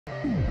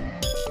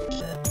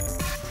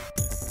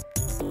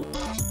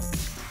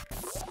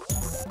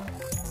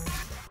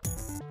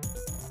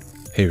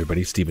Hey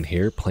everybody, Steven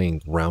here,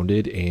 playing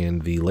Grounded,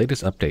 and the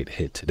latest update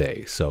hit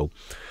today. So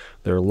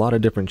there are a lot of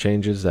different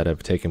changes that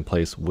have taken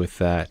place with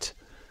that.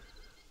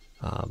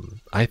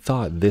 I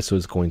thought this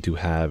was going to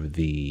have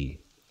the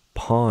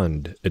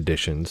pond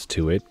additions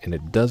to it, and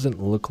it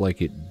doesn't look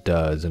like it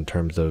does in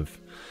terms of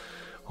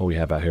what we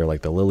have out here,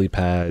 like the lily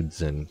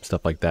pads and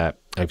stuff like that.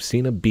 I've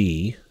seen a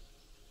bee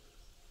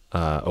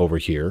over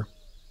here.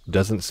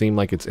 Doesn't seem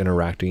like it's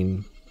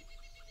interacting,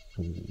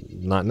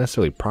 not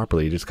necessarily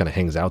properly. It just kind of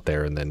hangs out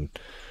there, and then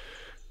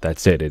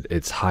that's it.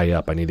 It's high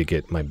up. I need to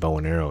get my bow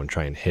and arrow and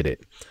try and hit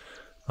it.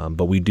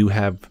 But we do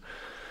have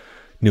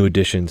new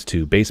additions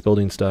to base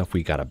building stuff.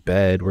 We got a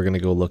bed we're going to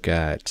go look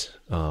at.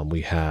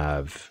 We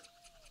have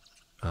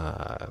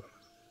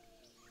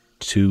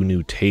 2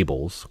 new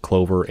tables,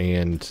 clover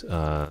and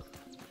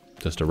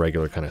just a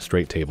regular kind of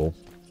straight table.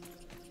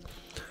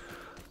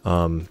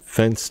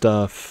 Fence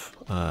stuff.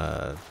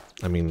 I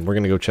mean, we're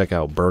going to go check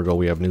out Burgle.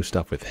 We have new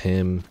stuff with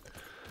him.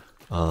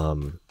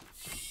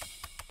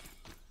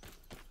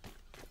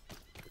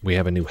 We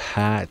have a new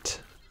hat.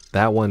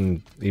 That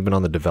one, even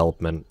on the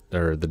development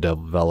or the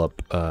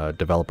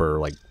developer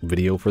like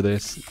video for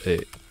this,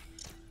 it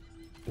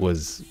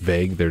was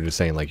vague. They're just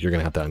saying like you're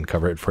gonna have to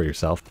uncover it for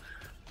yourself.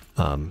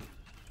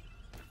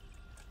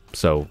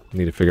 So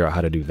need to figure out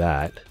how to do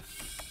that.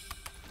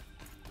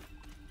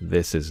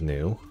 This is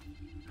new. I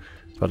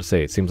was about to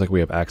say, it seems like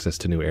we have access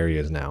to new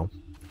areas now.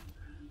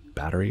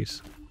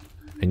 Batteries,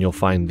 and you'll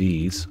find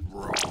these.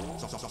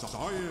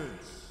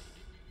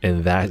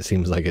 And that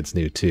seems like it's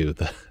new too,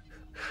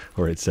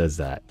 where it says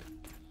that.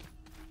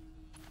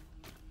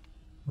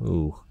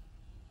 Ooh.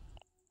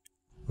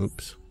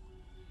 Oops.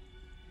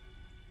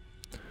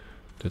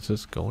 Does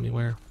this go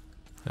anywhere?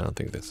 I don't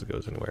think this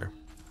goes anywhere.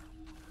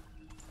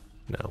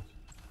 No.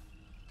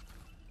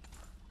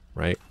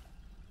 Right?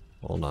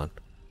 Hold on.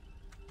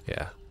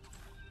 Yeah.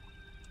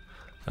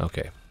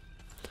 Okay.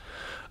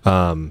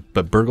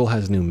 But Burgle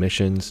has new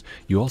missions.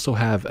 You also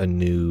have a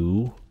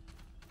new...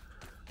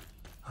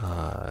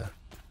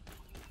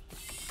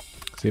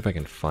 see if I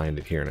can find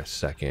it here in a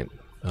second.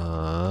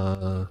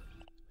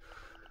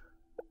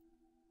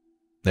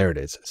 There it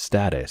is.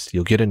 Status.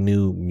 You'll get a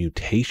new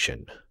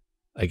mutation.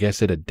 I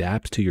guess it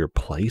adapts to your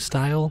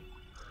playstyle?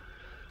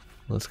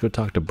 Let's go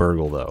talk to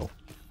Burgle, though.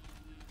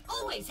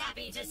 Always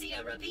happy to see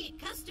a repeat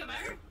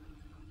customer.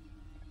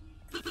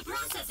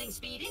 Processing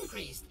speed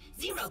increased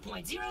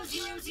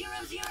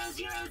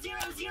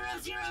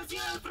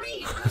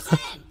 0.000000003%.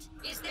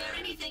 Is there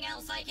anything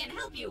else I can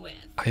help you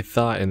with? I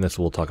thought, and this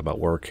we'll talk about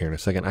work here in a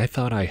second, I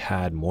thought I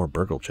had more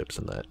Burgle chips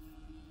than that.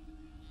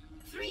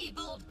 3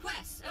 bold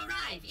quests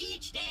arrive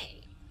each day.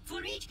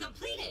 For each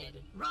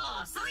completed,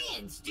 raw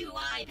science do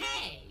I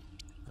pay.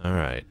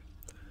 Alright.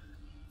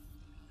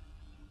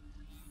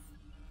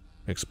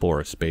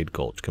 Explore Spade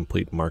Gulch.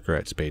 Complete marker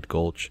at Spade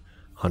Gulch.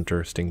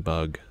 Hunter, Sting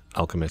Bug,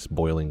 Alchemist,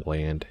 Boiling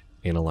Gland.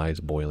 Analyze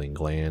Boiling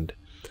Gland.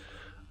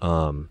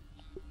 And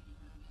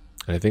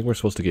I think we're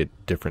supposed to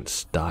get different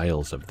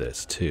styles of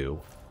this too.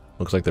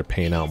 Looks like they're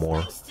paying out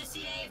more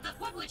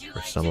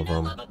for some of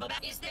them. I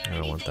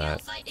don't want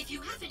that.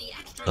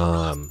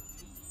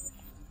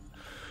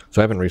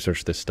 So I haven't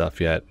researched this stuff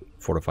yet.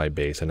 Fortify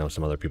Base, I know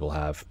some other people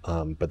have.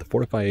 But the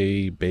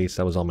Fortify Base,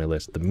 that was on my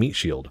list. The Meat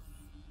Shield.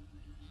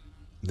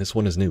 This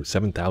one is new,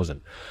 7,000.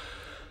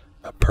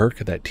 A perk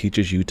that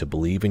teaches you to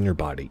believe in your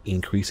body,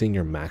 increasing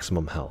your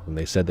maximum health. And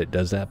they said that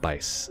does that by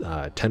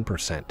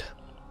 10%.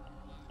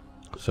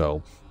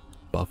 So,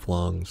 buff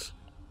lungs,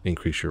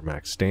 increase your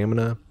max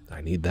stamina.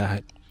 I need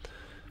that.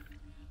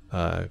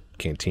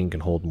 Canteen can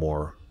hold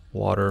more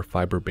water.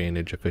 Fiber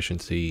bandage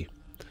efficiency.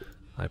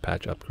 Eye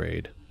patch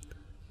upgrade.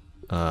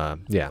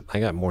 Yeah, I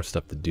got more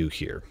stuff to do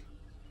here.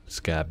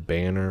 Scab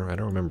banner. I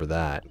don't remember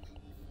that.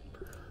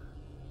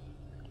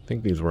 I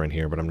think these were in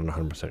here, but I'm not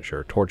 100%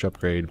 sure. Torch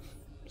upgrade.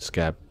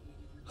 Scab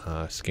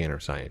scanner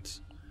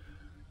science.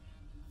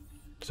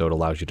 So it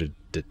allows you to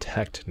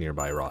detect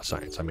nearby raw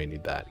science. I may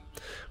need that.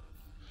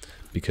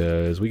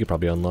 Because we could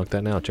probably unlock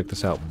that now. Check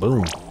this out.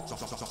 Boom.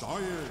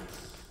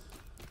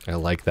 I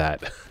like that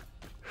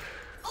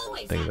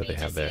thing that they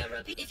have there.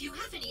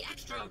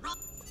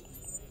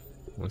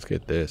 Let's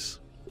get this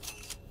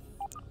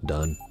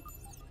done.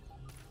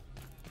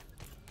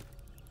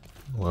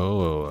 Whoa,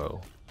 whoa,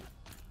 whoa.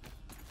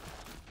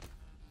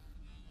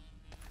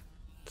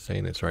 It's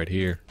saying it's right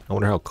here. I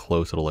wonder how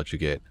close it'll let you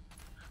get.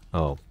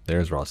 Oh,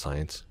 there's raw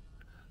science.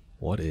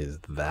 What is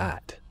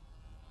that?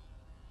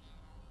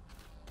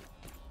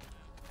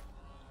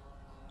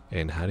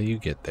 And how do you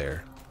get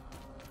there?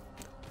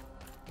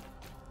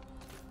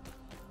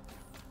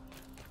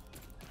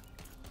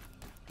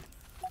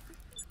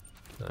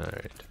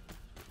 Alright.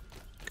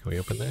 Can we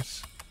open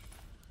this?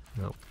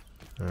 Nope.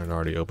 It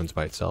already opens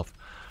by itself.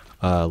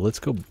 Let's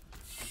go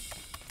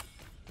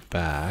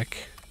back.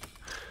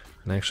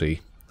 And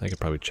actually, I could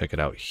probably check it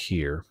out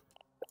here.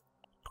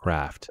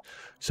 Craft.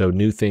 So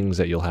new things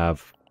that you'll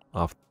have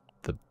off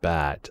the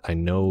bat. I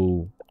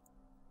know,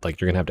 like,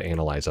 you're going to have to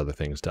analyze other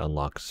things to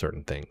unlock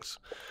certain things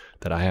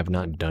that I have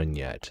not done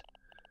yet.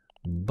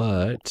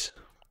 But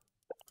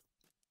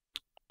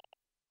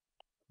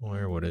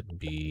Where would it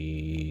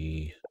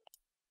be?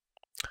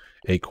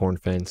 Acorn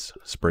fence,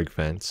 sprig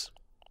fence,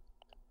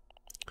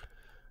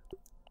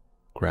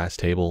 grass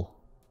table,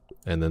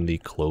 and then the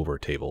clover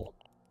table.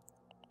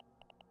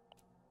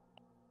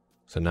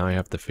 So now I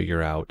have to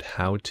figure out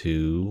how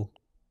to,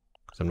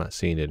 because I'm not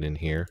seeing it in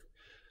here,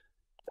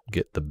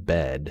 get the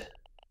bed.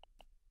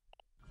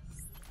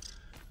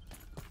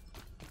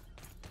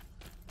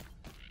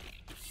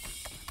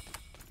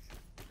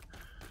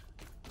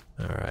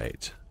 All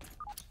right.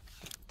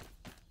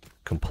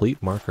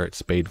 Complete marker at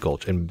Spade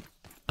Gulch. And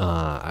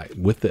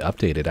with the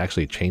update, it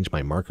actually changed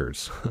my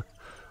markers.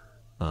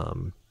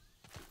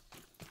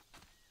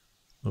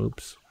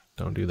 Oops,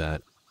 don't do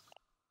that.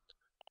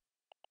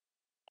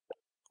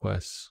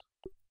 Quests.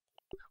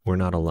 We're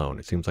not alone.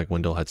 It seems like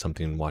Wendell had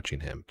something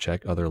watching him.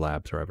 Check other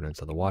labs or evidence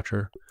of the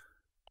Watcher.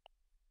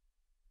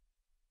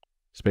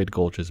 Spade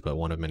Gulch is but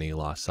one of many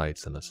lost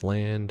sites in this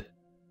land.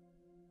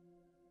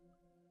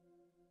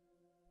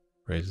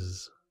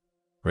 Raise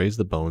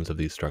the bones of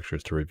these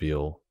structures to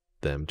reveal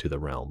them to the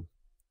realm.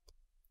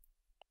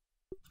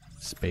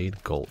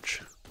 Spade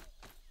Gulch.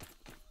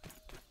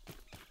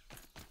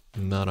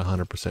 Not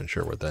 100%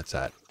 sure where that's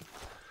at.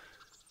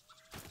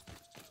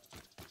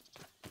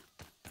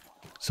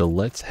 So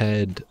let's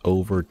head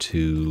over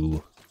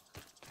to...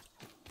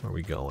 Where are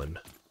we going?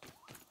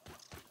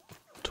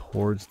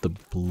 Towards the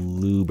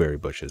blueberry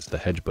bushes, the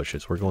hedge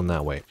bushes. We're going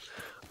that way.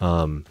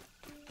 What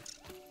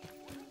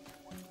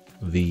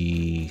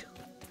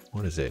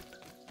is it?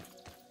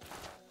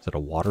 Is it a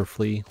water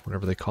flea?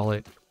 Whatever they call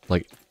it.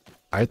 Like,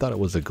 I thought it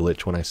was a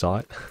glitch when I saw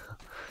it.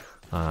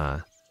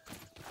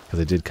 Because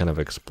I did kind of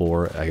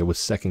explore. I was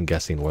second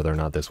guessing whether or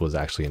not this was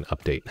actually an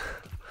update.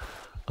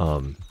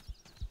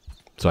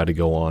 So I had to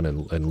go on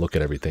and look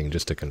at everything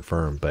just to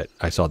confirm. But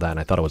I saw that and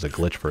I thought it was a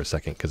glitch for a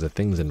second because the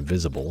thing's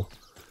invisible.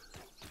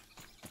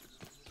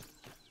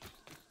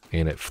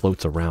 And it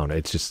floats around.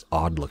 It's just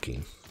odd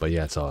looking. But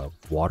yeah, it's a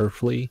water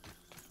flea.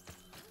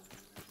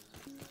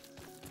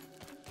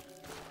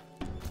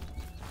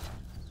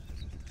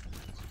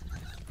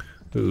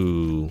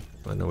 Ooh,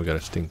 I know we got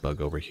a stink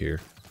bug over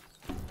here.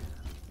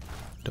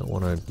 Don't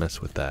want to mess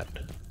with that.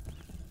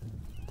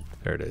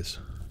 There it is.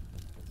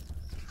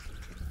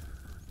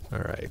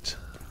 Alright,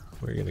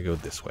 we're going to go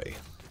this way.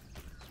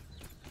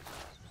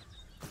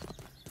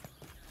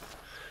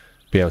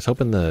 But yeah, I was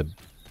hoping and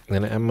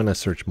I'm going to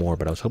search more,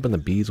 but I was hoping the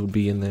bees would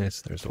be in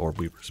this. There's the orb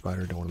weaver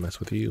spider, don't want to mess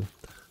with you.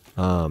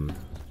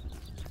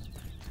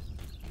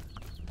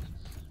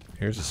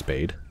 Here's a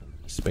spade.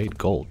 Spade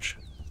Gulch.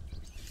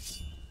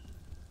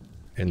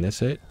 Isn't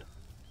this it?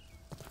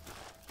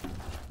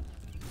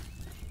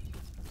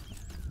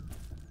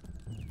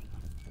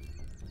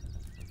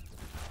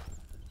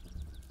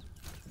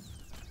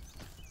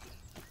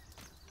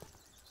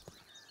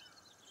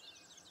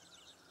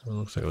 Well, it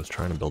looks like I was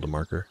trying to build a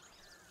marker.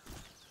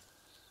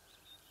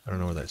 I don't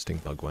know where that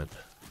stink bug went.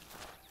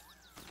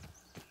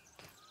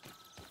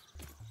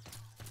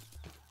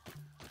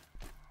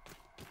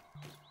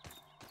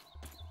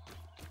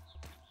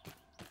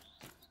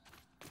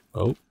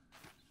 Oh.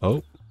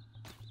 Oh.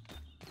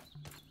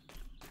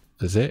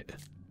 Is it?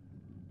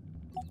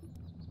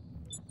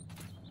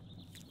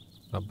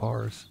 Not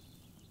bars.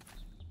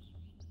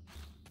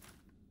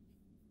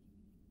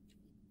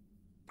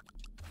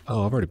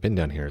 Oh, I've already been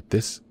down here.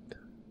 Is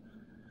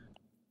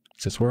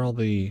this where all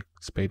the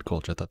Spade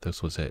Gulch? I thought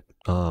this was it.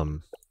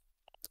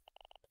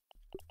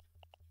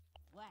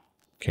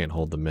 Can't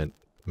hold the mint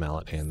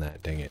mallet and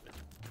that, dang it.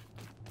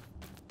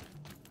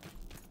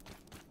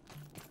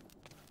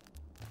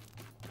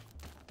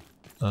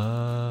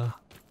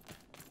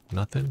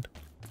 Nothing?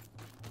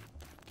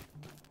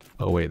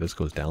 Oh wait, this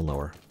goes down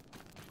lower.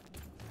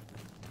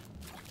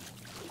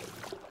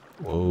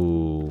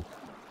 Whoa.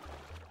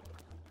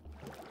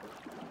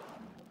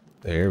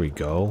 There we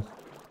go.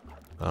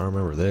 I don't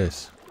remember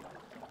this.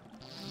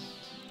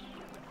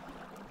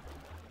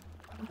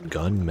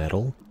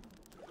 Gunmetal.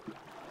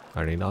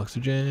 I need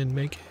oxygen,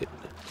 make it.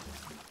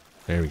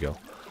 There we go.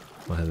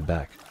 I'll head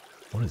back.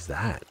 What is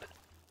that?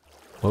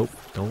 Whoa,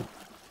 don't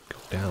go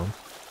down.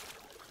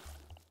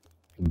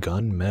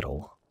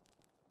 Gunmetal.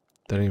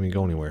 That didn't even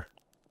go anywhere.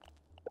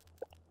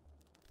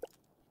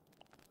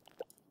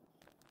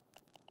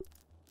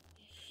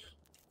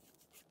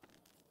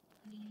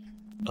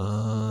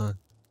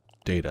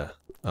 Data.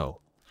 Oh.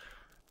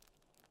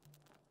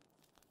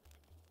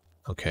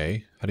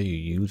 Okay, how do you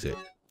use it?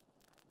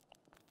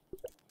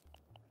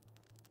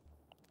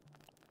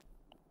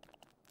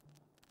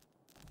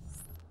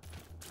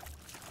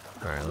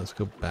 Alright, let's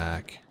go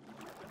back.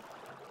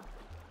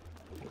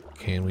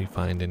 Can we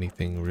find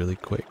anything really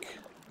quick?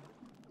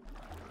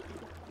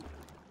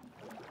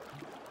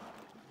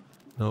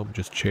 Nope,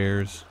 just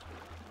chairs.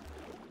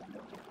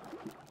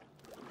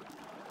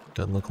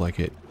 Doesn't look like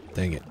it.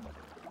 Dang it.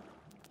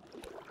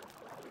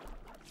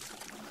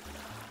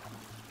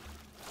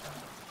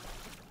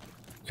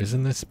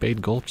 Isn't this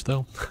Spade Gulch,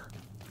 though?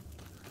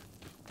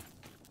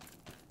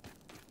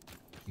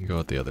 You go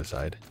out the other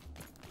side.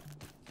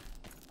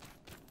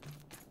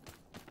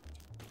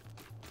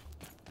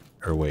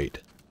 Or wait.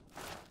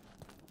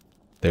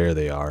 There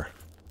they are.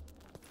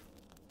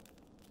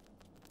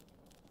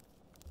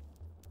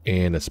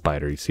 And a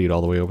spider. You see it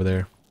all the way over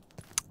there?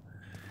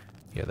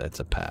 Yeah, that's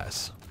a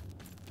pass.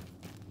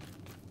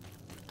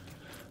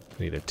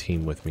 I need a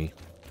team with me.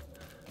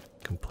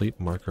 Complete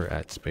marker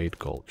at Spade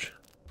Gulch.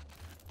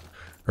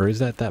 Or is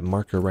that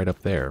marker right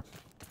up there?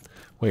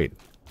 Wait.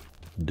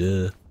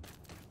 Duh.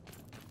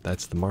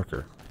 That's the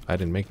marker. I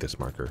didn't make this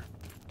marker.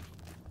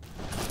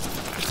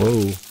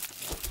 Whoa.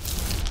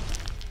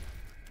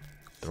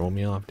 Throw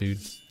me off, dude.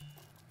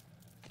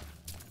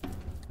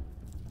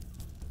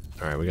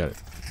 Alright, we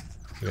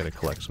gotta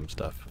collect some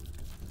stuff.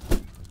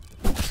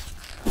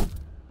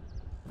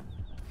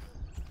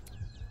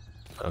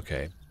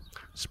 Okay.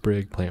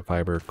 Sprig, plant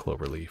fiber,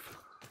 clover leaf.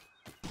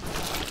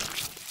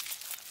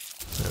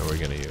 Now we're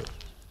gonna use.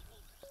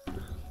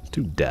 Let's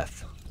do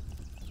death.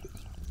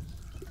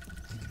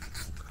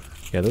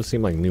 Yeah, those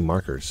seem like new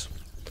markers.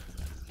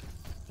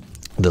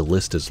 The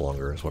list is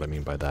longer, is what I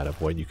mean by that, of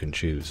what you can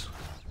choose.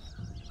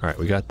 Alright,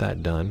 we got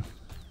that done.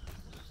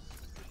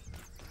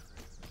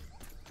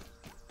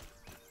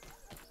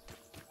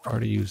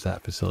 Already used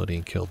that facility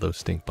and killed those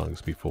stink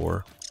bugs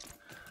before.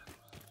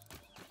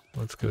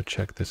 Let's go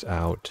check this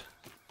out.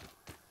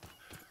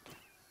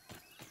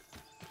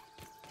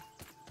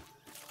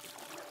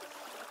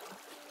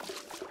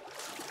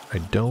 I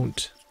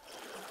don't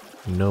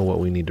know what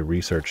we need to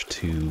research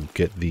to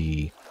get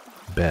the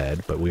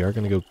bed, but we are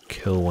going to go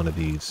kill one of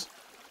these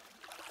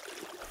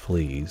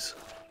fleas.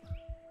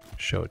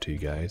 Show it to you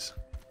guys.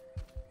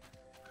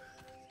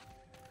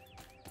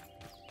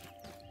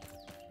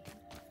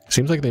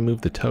 Seems like they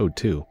moved the toad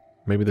too.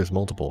 Maybe there's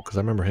multiple, because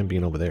I remember him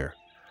being over there.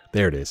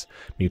 There it is.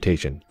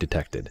 Mutation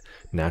detected.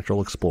 Natural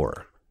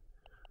Explorer.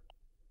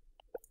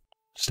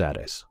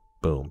 Status.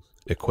 Boom.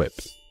 Equip.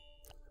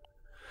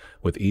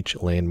 With each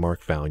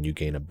landmark found, you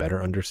gain a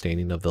better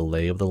understanding of the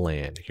lay of the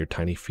land. Your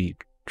tiny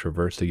feet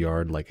traverse the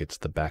yard like it's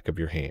the back of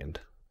your hand.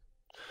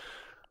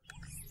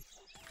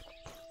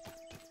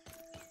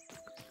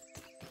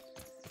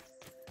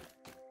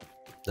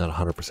 Not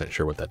 100%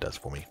 sure what that does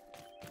for me.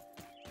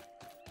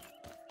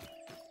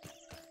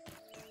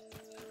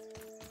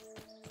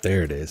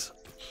 There it is.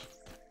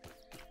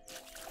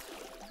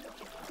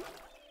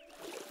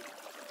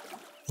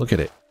 Look at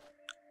it.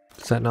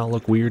 Does that not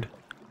look weird?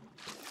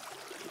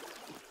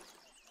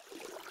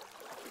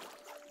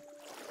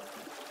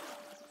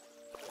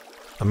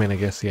 I mean, I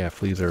guess, yeah,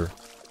 fleas are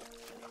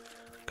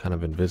kind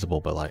of invisible,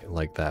 but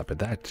like that, but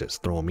that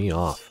just throwing me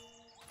off.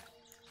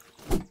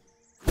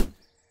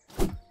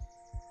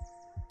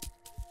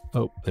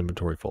 Oh,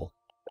 inventory full.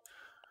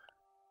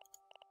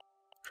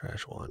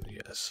 Trash one,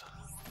 yes.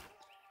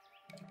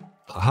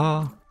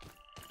 Aha!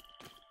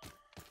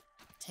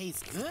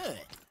 Tastes good.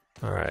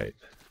 Alright.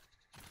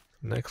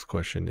 Next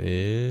question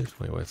is...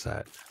 Wait, what's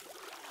that?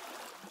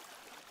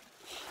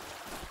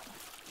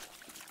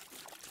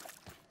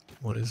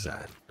 What is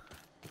that?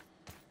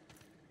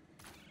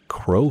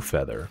 Crow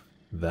feather.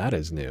 That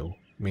is new.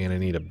 Man, I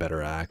need a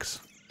better axe.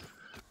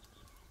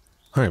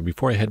 Alright,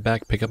 before I head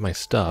back, pick up my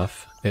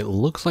stuff. It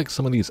looks like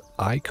some of these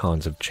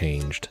icons have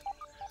changed.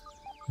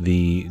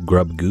 The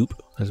grub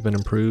goop has been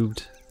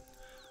improved.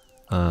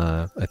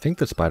 I think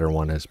the spider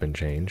one has been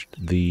changed.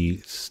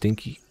 The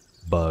stinky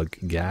bug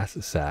gas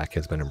sack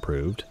has been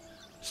improved.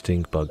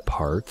 Stink bug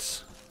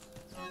parts.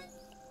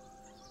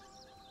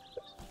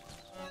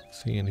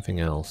 See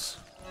anything else?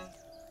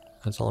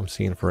 That's all I'm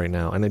seeing for right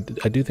now. And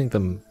I do think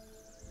the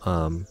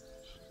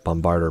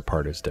bombarder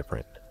part is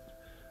different.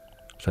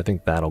 So I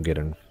think that'll get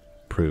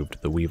improved.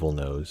 The weevil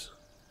nose.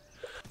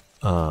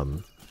 Yeah,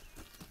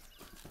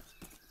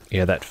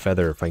 that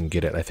feather, if I can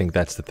get it, I think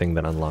that's the thing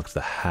that unlocks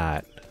the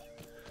hat.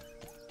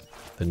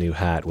 The new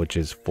hat, which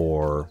is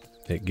for,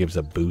 it gives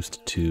a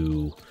boost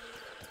to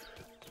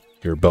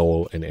your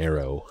bow and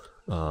arrow.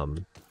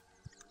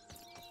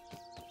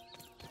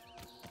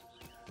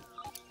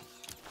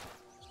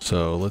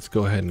 So let's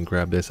go ahead and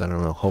grab this. I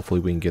don't know, hopefully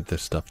we can get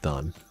this stuff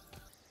done.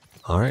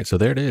 Alright, so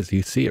there it is.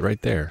 You see it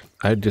right there.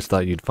 I just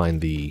thought you'd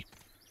find the,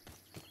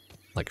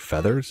 like,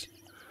 feathers.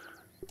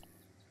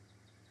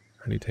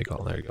 How do you take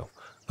all, there you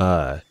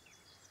go.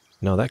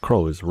 No, that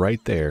crow is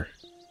right there.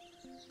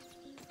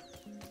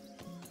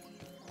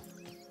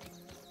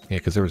 Yeah,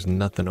 because there was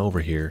nothing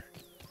over here.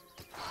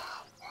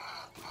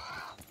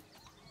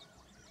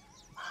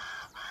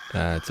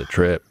 That's a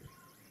trip.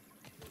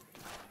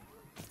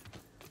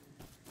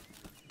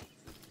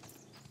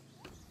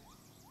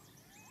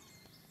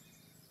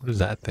 What is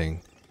that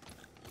thing?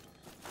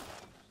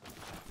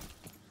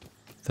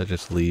 Is that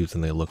just leaves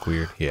and they look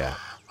weird? Yeah.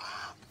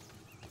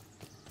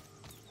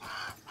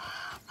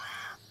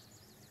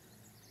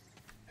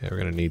 Yeah, we're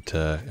gonna need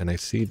to, and I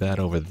see that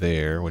over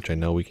there, which I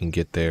know we can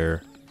get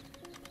there.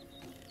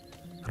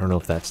 I don't know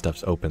if that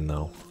stuff's open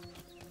though.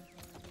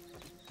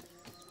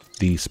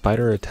 The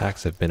spider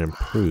attacks have been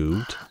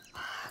improved.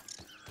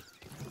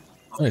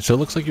 Alright, so it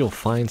looks like you'll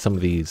find some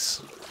of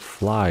these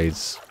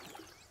flies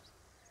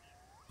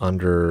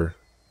under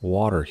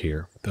water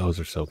here. Those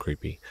are so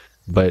creepy.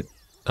 But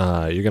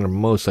you're gonna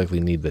most likely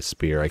need the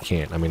spear. I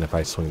can't. I mean, if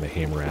I swing the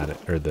hammer at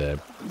it or the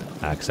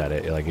axe at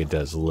it, like it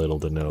does little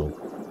to no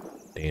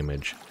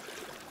damage.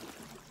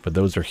 But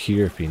those are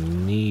here if you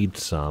need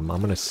some.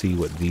 I'm gonna see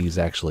what these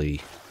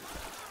actually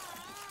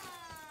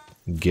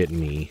get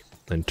me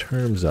in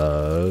terms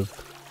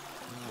of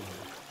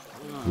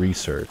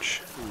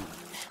research.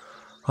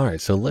 All right,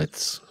 so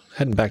let's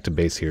heading back to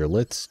base here.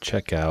 Let's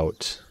check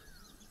out.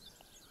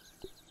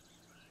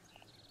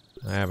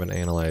 I haven't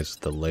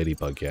analyzed the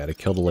ladybug yet. I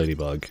killed a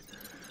ladybug.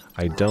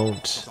 I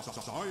don't...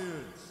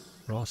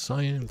 Raw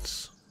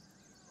science.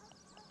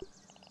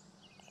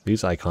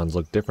 These icons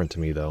look different to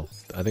me, though.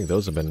 I think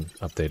those have been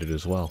updated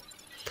as well.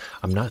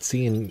 I'm not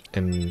seeing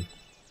an...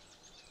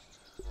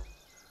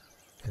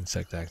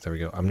 Insect act, there we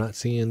go. I'm not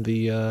seeing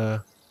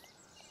the,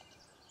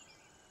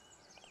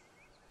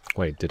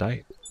 Wait, did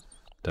I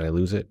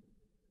lose it?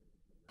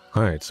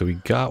 Alright, so we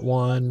got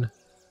one.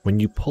 When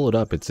you pull it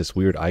up, it's this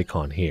weird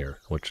icon here,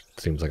 which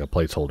seems like a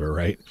placeholder,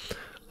 right?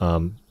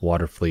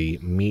 Water flea,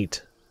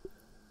 meat,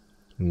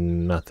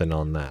 nothing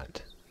on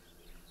that.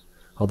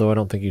 Although I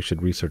don't think you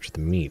should research the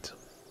meat.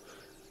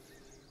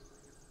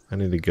 I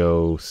need to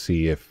go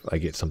see if I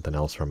get something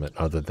else from it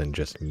other than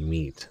just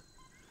meat.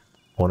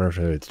 I wonder if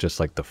it's just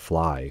like the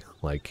fly,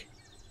 like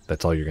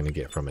that's all you're going to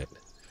get from it.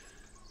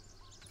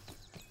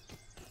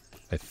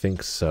 I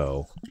think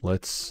so.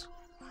 Let's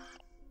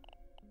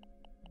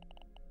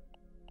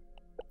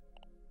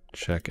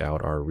check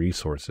out our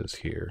resources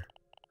here.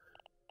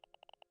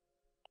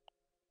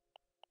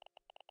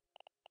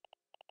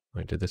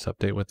 Wait, did this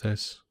update with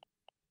this?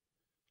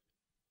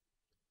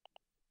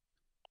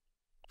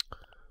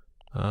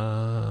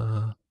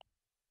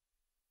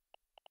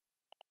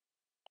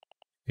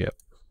 Yep,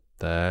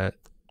 that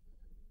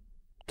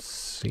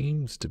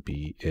seems to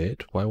be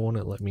it. Why won't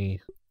it let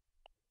me?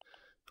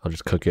 I'll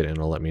just cook it and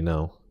it'll let me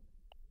know.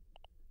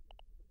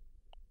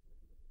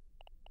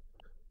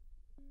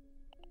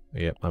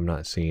 Yep, I'm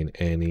not seeing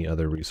any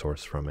other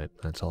resource from it.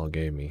 That's all it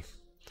gave me.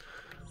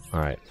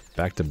 Alright,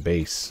 back to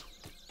base.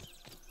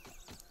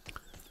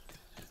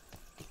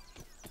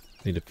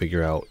 Need to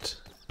figure out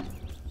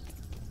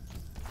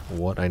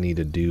what I need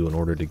to do in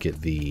order to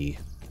get the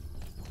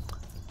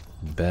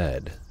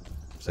bed.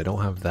 Because I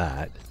don't have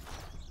that.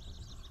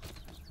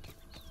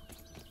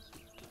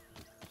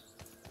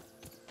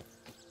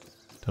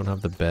 Don't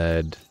have the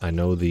bed. I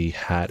know the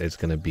hat is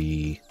going to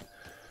be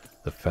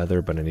the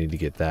feather, but I need to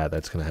get that.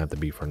 That's going to have to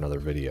be for another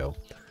video.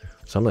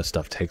 Some of this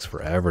stuff takes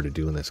forever to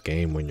do in this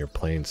game when you're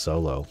playing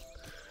solo.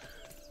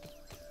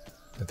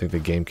 I think the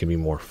game can be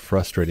more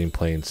frustrating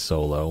playing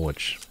solo,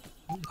 which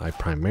I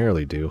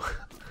primarily do,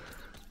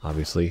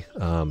 obviously,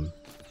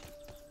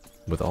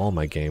 with all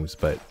my games,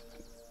 but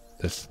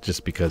it's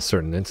just because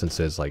certain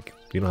instances, like,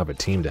 you don't have a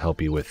team to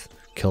help you with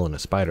killing a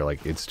spider,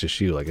 like, it's just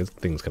you, like, this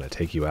thing's gonna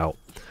take you out.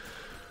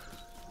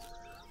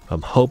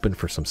 I'm hoping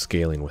for some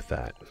scaling with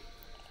that.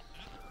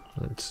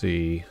 Let's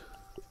see.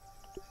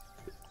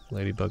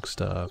 Ladybug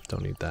stuff,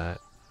 don't need that.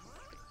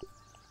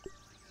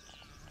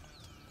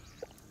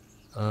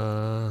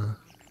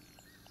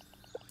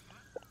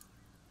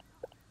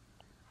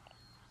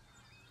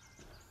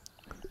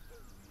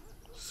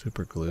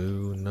 Super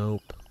glue,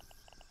 nope.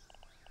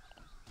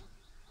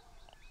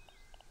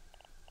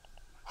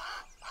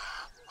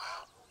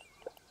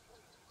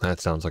 That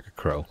sounds like a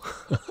crow.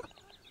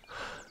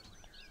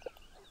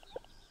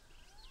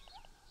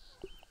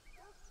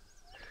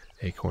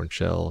 Acorn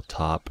shell,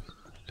 top,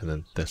 and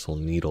then thistle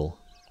needle.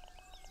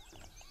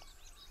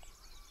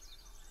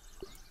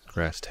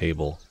 Grass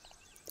table.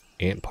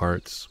 Ant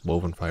parts,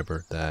 woven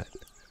fiber, that.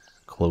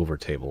 Clover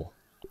table.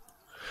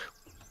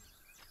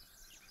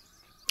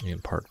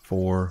 And part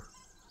 4.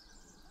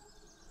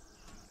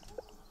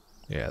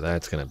 Yeah,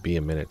 that's gonna be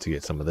a minute to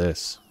get some of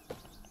this.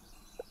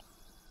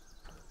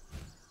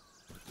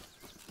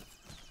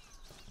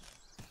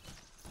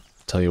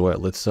 Tell you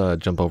what, let's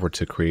jump over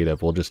to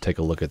creative. We'll just take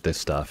a look at this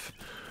stuff,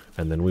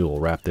 and then we will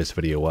wrap this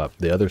video up.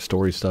 The other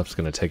story stuff's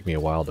gonna take me a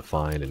while to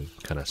find and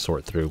kind of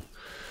sort through.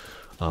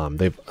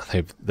 They've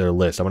their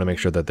list. I'm gonna make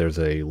sure that there's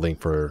a link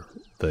for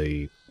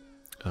the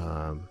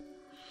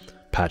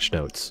patch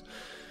notes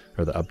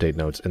or the update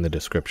notes in the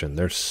description.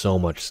 There's so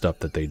much stuff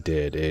that they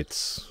did.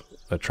 It's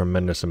a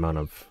tremendous amount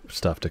of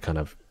stuff to kind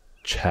of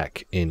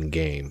check in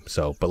game.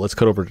 So, but let's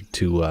cut over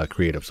to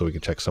creative so we can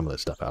check some of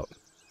this stuff out.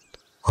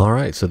 All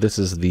right, so this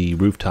is the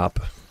rooftop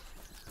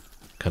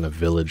kind of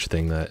village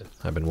thing that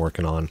I've been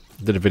working on.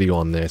 Did a video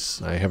on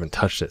this. I haven't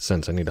touched it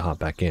since. I need to hop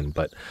back in,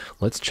 but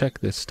let's check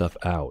this stuff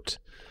out.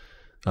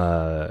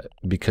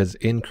 Because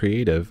in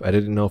creative, I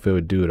didn't know if it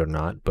would do it or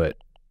not, but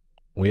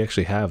we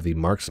actually have the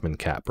marksman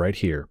cap right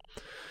here.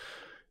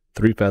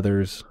 3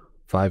 feathers,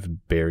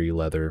 5 berry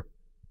leather,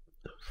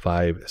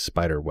 5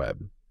 spider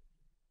web.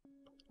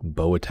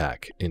 Bow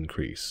attack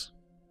increase.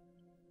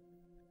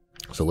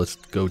 So let's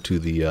go to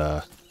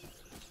the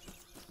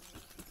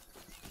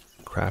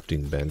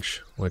crafting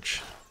bench,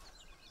 which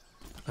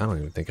I don't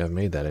even think I've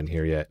made that in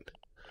here yet.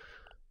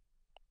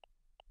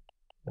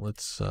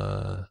 Let's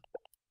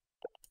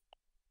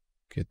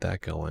get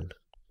that going.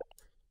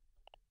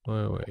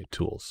 Wait,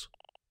 tools.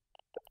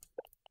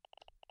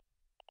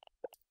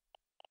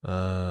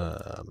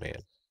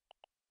 Man.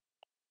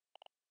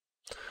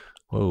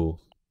 Whoa,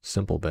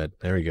 simple bed.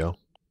 There we go.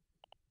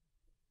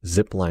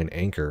 Zipline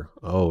anchor.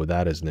 Oh,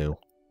 that is new.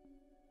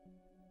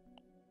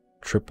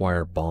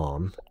 Tripwire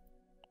bomb.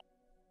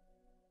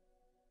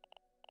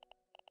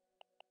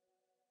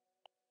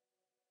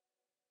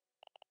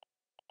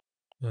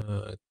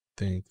 I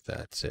think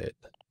that's it.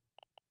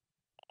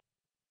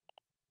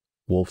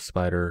 Wolf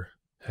spider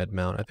head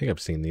mount. I think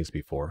I've seen these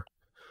before.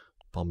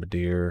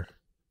 Bombardier.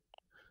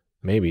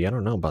 Maybe. I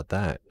don't know about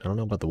that. I don't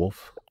know about the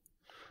wolf.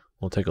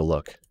 We'll take a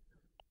look.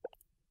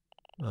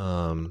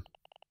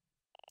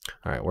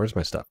 Alright, where's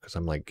my stuff? Because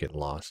I'm like getting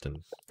lost and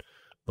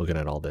looking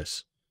at all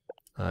this.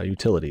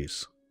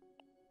 Utilities.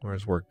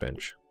 Where's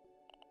workbench?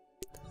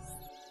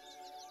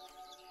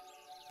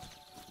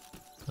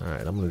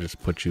 Alright, I'm going to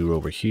just put you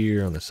over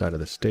here on the side of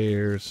the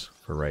stairs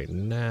for right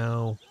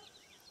now.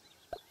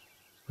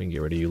 We can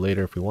get rid of you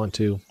later if we want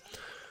to.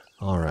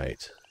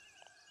 Alright.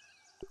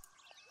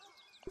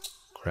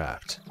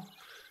 Craft.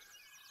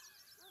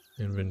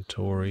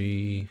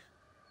 Inventory.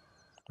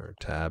 Or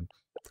tab.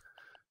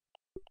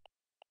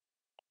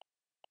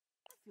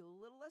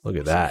 Look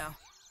at that.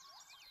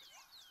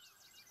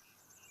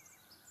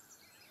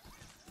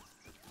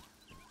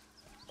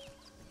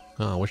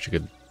 Oh, I wish you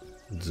could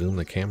zoom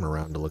the camera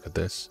around to look at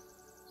this.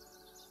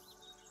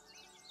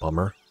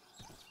 Bummer.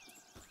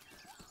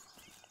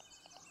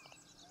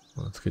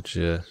 Let's get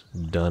you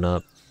done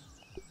up.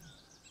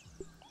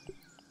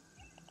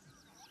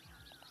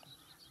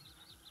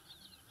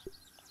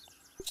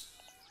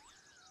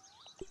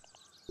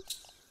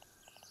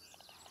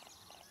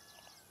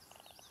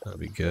 That'll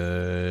be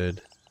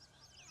good.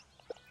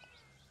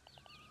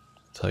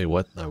 Tell you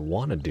what I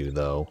want to do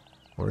though.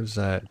 Where's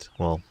that?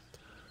 Well,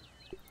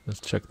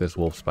 let's check this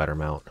wolf spider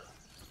mount.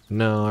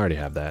 No, I already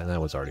have that.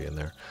 That was already in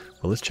there.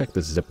 Well, let's check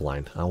this zip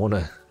line. I want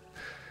to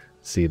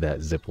see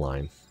that zip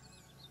line.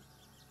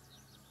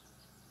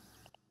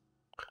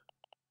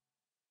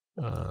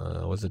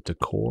 Was it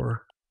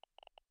decor?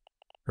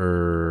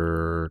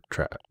 Or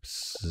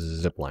traps?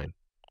 Zip line.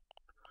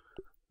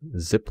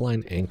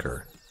 Zipline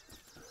anchor.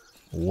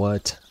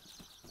 What?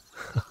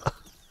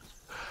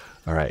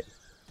 Alright.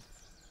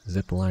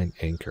 Zipline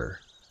anchor.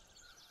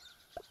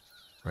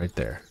 Right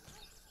there.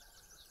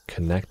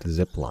 Connect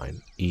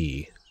zipline.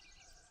 E.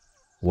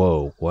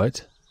 Whoa,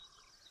 what?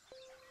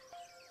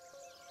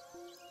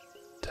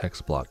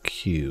 Text block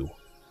Q.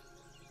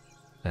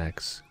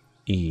 X.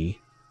 E.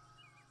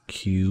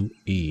 Q.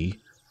 E.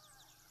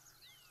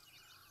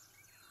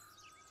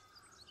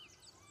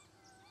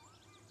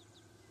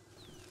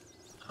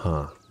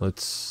 Huh.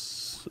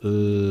 Let's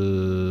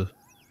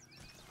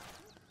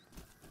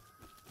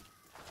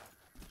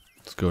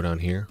go down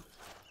here.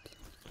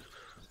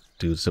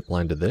 Do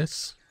zipline to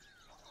this.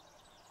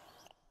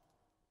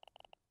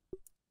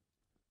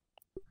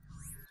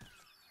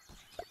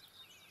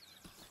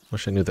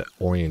 Wish I knew the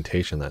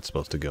orientation that's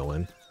supposed to go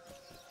in.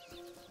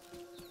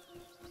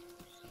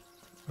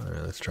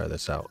 Alright, let's try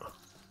this out.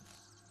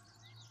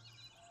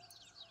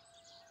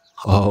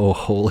 Oh,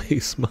 holy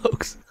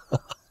smokes.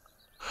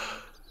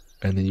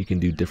 And then you can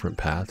do different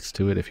paths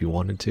to it if you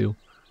wanted to.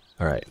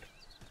 Alright.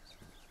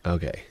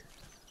 Okay.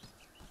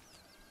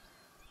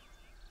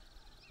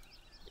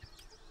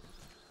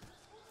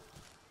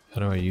 How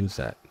do I use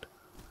that?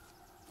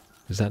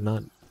 Is that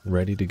not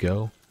ready to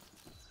go?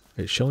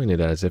 It's showing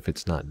it as if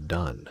it's not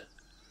done.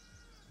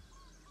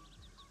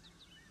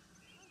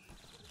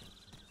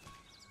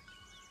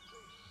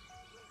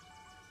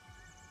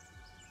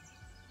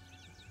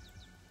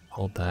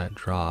 Hold that,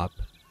 drop,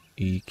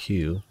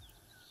 EQ.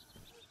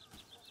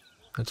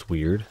 That's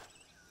weird.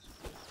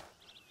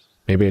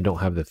 Maybe I don't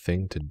have the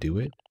thing to do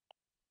it?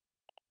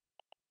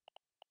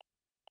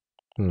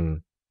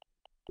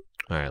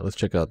 Alright, let's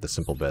check out the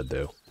simple bed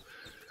though.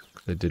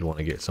 I did want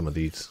to get some of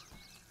these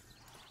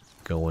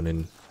going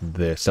in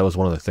this. That was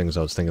one of the things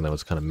I was thinking that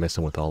was kind of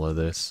missing with all of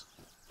this.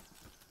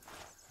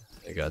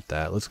 I got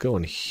that. Let's go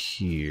in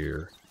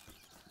here.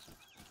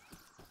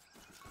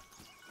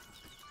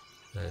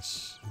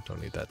 Nice.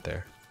 Don't need that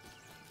there.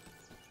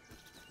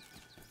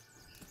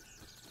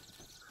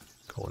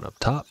 Going up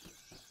top.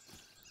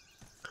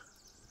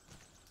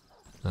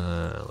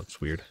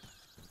 Looks weird.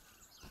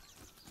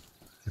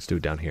 Let's do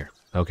it down here.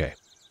 Okay.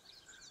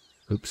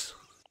 Oops.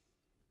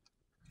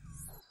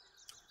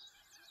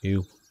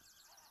 You.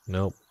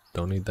 Nope.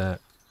 Don't need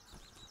that.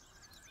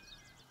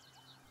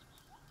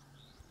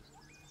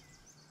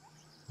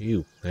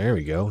 You. There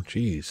we go.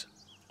 Jeez.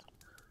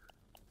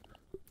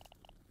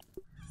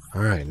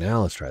 Alright,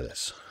 now let's try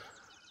this.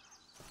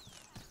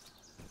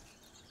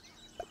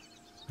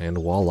 And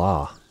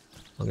voila.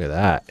 Look at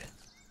that.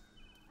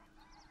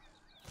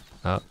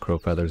 Oh, crow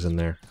feathers in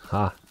there.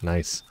 Ha,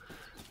 nice.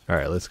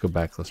 Alright, let's go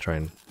back. Let's try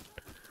and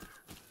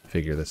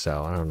figure this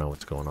out. I don't know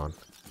what's going on.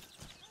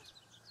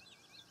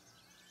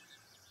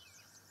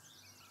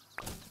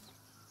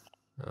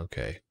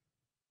 Okay.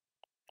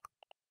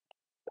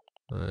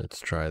 Let's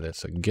try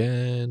this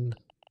again.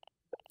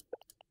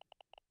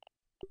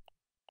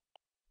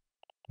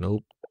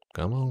 Nope.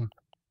 Come on.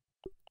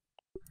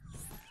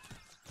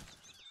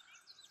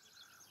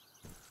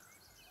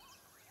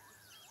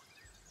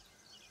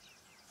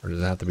 Or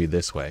does it have to be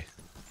this way?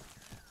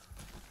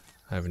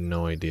 I have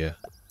no idea.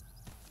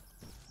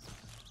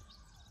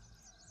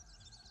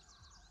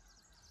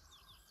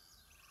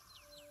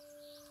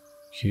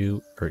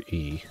 Q or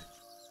E.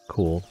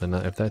 Cool. Then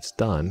if that's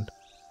done,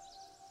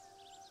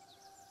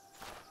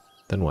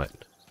 then what?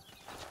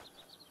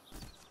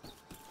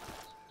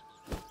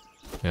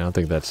 Yeah, I don't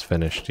think that's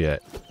finished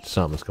yet.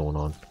 Something's going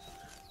on.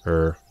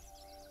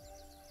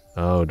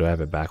 Oh, do I have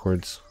it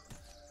backwards?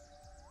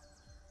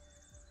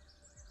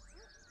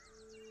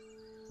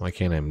 Why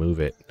can't I move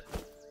it?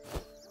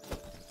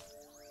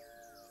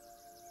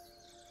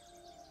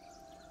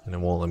 And it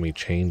won't let me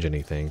change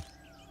anything.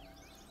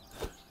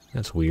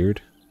 That's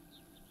weird.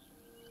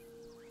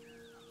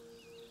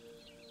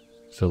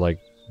 So like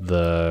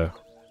the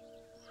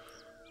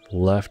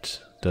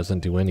left doesn't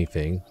do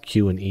anything.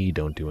 Q and E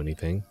don't do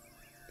anything.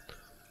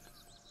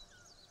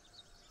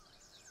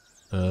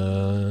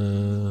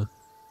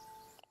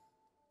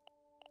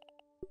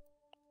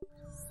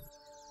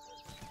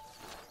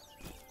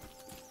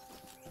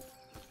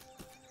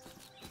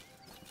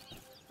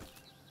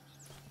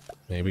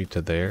 Maybe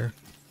to there?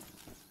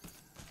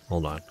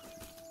 Hold on.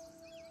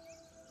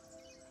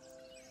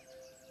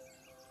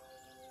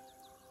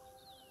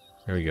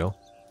 There we go.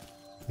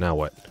 Now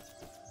what?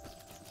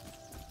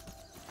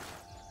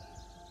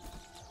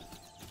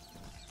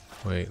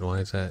 Wait, why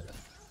is that?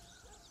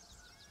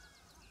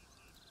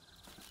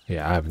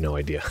 Yeah, I have no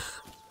idea.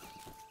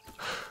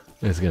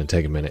 It's gonna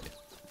take a minute.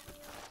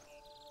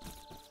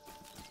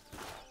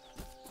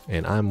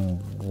 And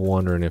I'm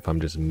wondering if I'm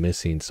just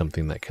missing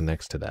something that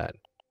connects to that.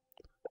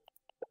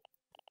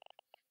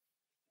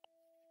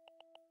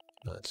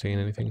 Not seeing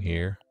anything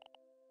here.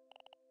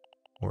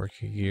 Work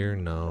here,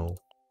 no.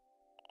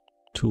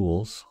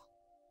 Tools.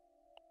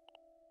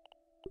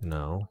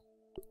 No.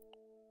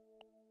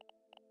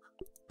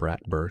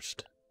 Brat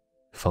burst.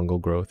 Fungal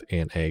growth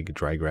and egg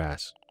dry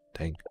grass.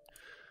 Dang.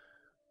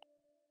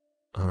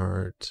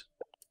 Art.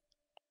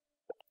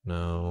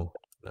 No.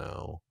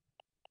 No.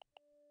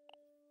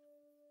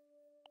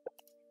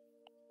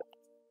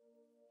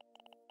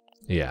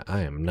 Yeah,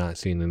 I am not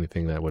seeing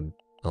anything that would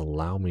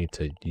allow me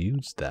to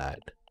use that.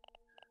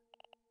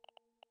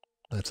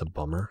 That's a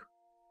bummer.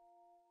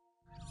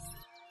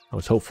 I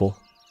was hopeful.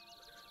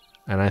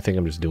 And I think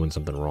I'm just doing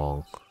something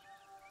wrong.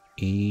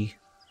 E,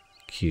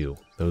 Q.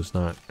 Those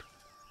not...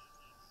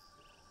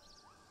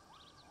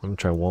 I'm gonna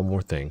try one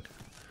more thing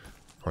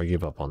before I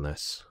give up on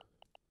this.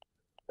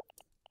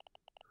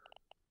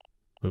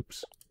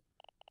 Oops.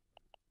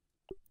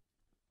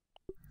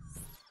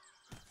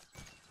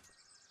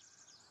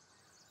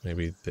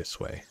 Maybe this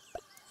way.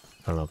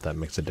 I don't know if that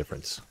makes a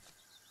difference.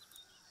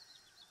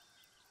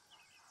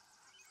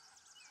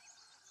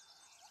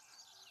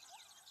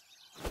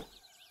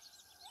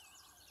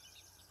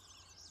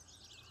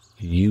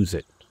 Use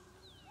it.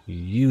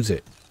 Use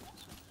it.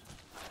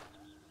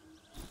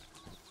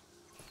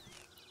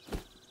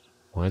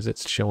 Why is it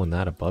showing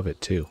that above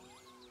it too?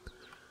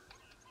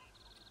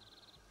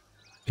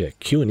 Yeah,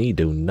 Q and E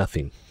do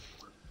nothing.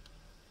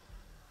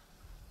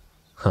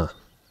 Huh.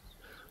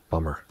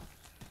 Bummer.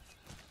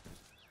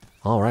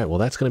 Alright, well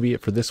that's going to be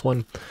it for this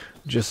one.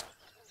 Just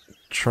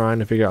trying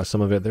to figure out some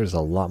of it. There's a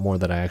lot more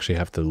that I actually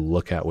have to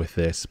look at with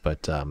this,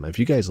 but if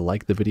you guys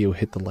like the video,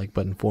 hit the like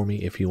button for me.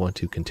 If you want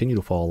to continue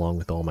to follow along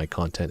with all my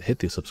content, hit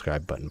the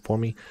subscribe button for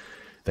me.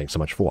 Thanks so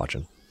much for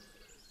watching.